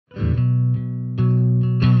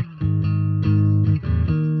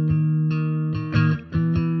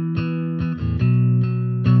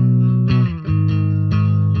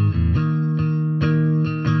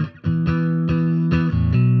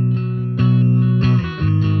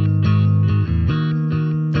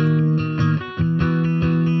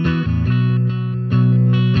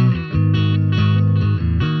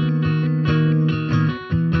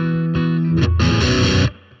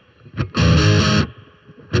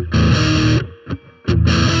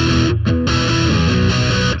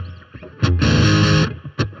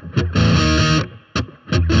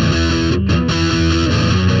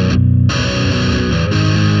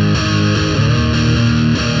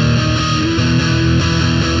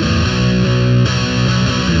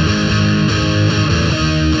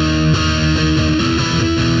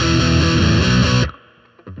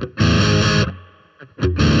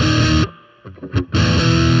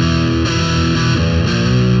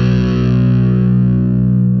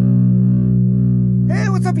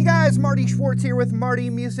Marty Schwartz here with Marty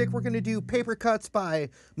Music. We're going to do Papercuts by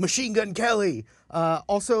Machine Gun Kelly.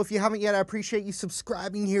 Also, if you haven't yet, I appreciate you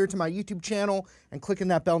subscribing here to my YouTube channel and clicking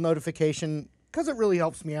that bell notification because it really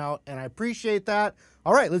helps me out, and I appreciate that.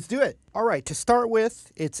 All right, let's do it. All right, to start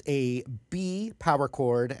with, it's a B power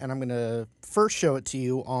chord, and I'm going to first show it to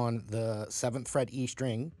you on the 7th fret E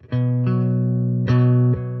string.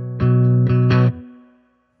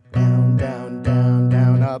 Down, down, down,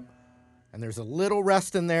 down, up. And there's a little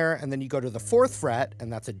rest in there, and then you go to the 4th fret,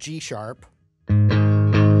 and that's a G sharp.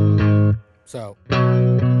 So.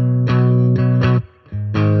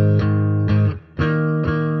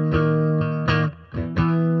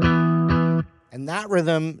 And that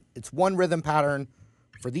rhythm, it's one rhythm pattern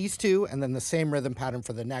for these two, and then the same rhythm pattern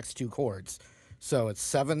for the next two chords. So it's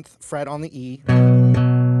 7th fret on the E,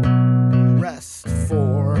 rest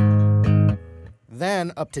 4,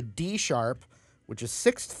 then up to D sharp, which is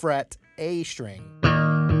 6th fret A string.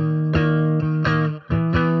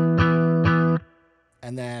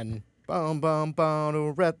 And then boom, boom,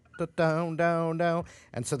 boom, down, down, down.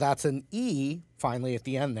 And so that's an E finally at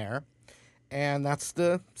the end there. And that's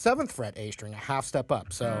the 7th fret A string, a half step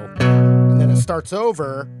up. So, and then it starts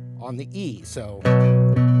over on the E. So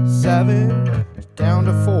 7 down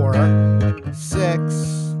to 4,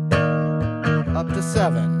 6 up to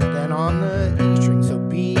 7. Then on the E string, so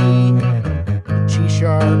B, G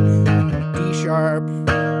sharp, D sharp,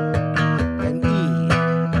 and E.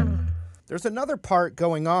 There's another part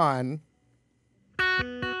going on.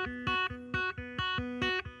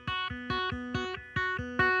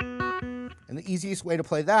 And the easiest way to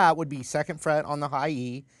play that would be 2nd fret on the high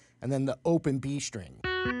E, and then the open B string.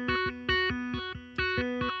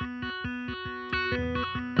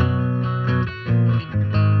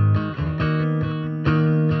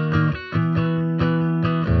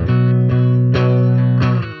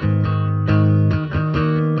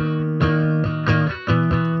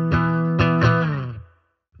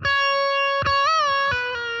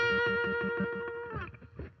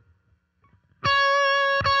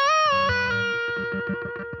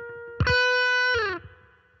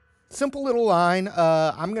 Simple little line.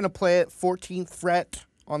 I'm going to play it 14th fret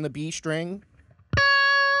on the B string.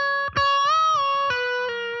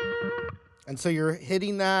 And so you're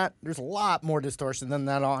hitting that. There's a lot more distortion than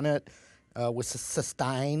that on it with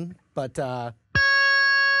sustain. But so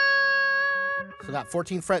that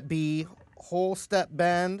 14th fret B, whole step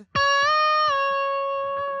bend,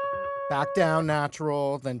 back down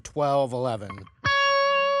natural, then 12, 11.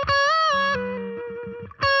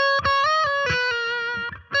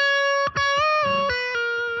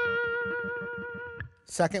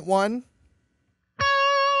 Second one.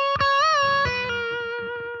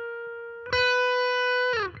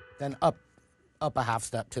 Then up a half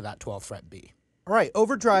step to that 12th fret B. All right,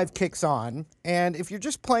 overdrive kicks on, and if you're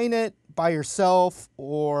just playing it by yourself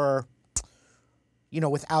or, you know,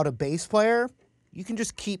 without a bass player, you can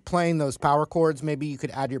just keep playing those power chords. Maybe you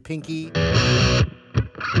could add your pinky.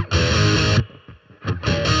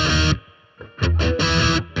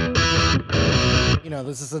 You know,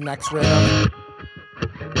 this is the next rhythm.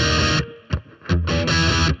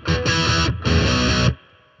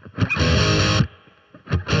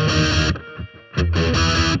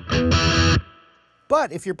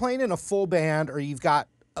 But if you're playing in a full band or you've got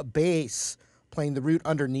a bass playing the root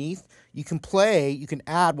underneath, you can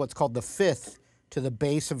add what's called the 5th to the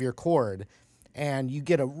base of your chord, and you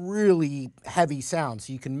get a really heavy sound.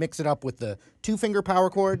 So you can mix it up with the 2-finger power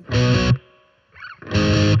chord,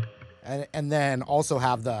 and then also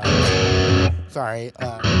have the,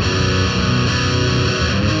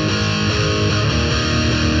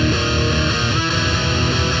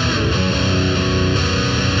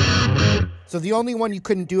 so the only one you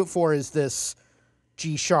couldn't do it for is this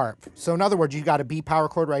G sharp. So in other words, you got a B power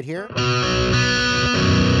chord right here,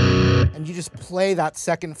 and you just play that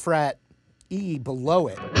 2nd fret E below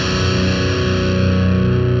it.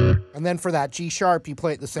 And then for that G sharp, you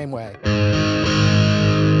play it the same way.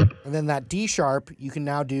 And then that D sharp, you can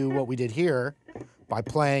now do what we did here by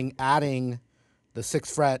adding the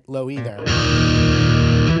 6th fret low E there.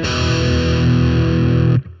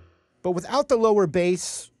 But without the lower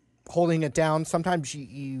bass holding it down, sometimes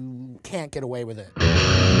you can't get away with it.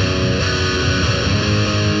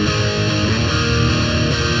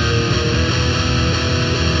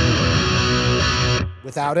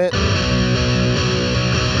 Without it.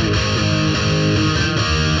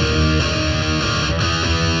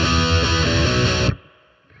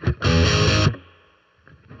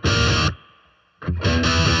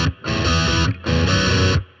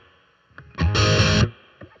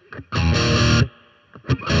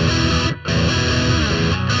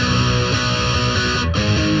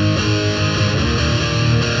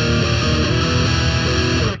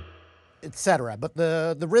 etc. But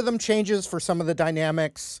the rhythm changes for some of the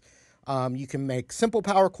dynamics. You can make simple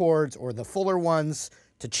power chords or the fuller ones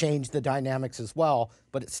to change the dynamics as well,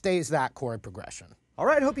 but it stays that chord progression. All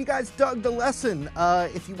right, hope you guys dug the lesson.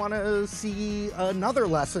 If you want to see another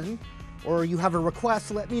lesson or you have a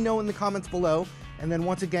request, let me know in the comments below. And then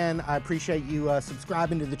once again, I appreciate you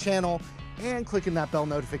subscribing to the channel and clicking that bell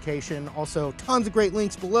notification. Also, tons of great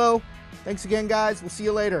links below. Thanks again, guys. We'll see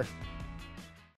you later.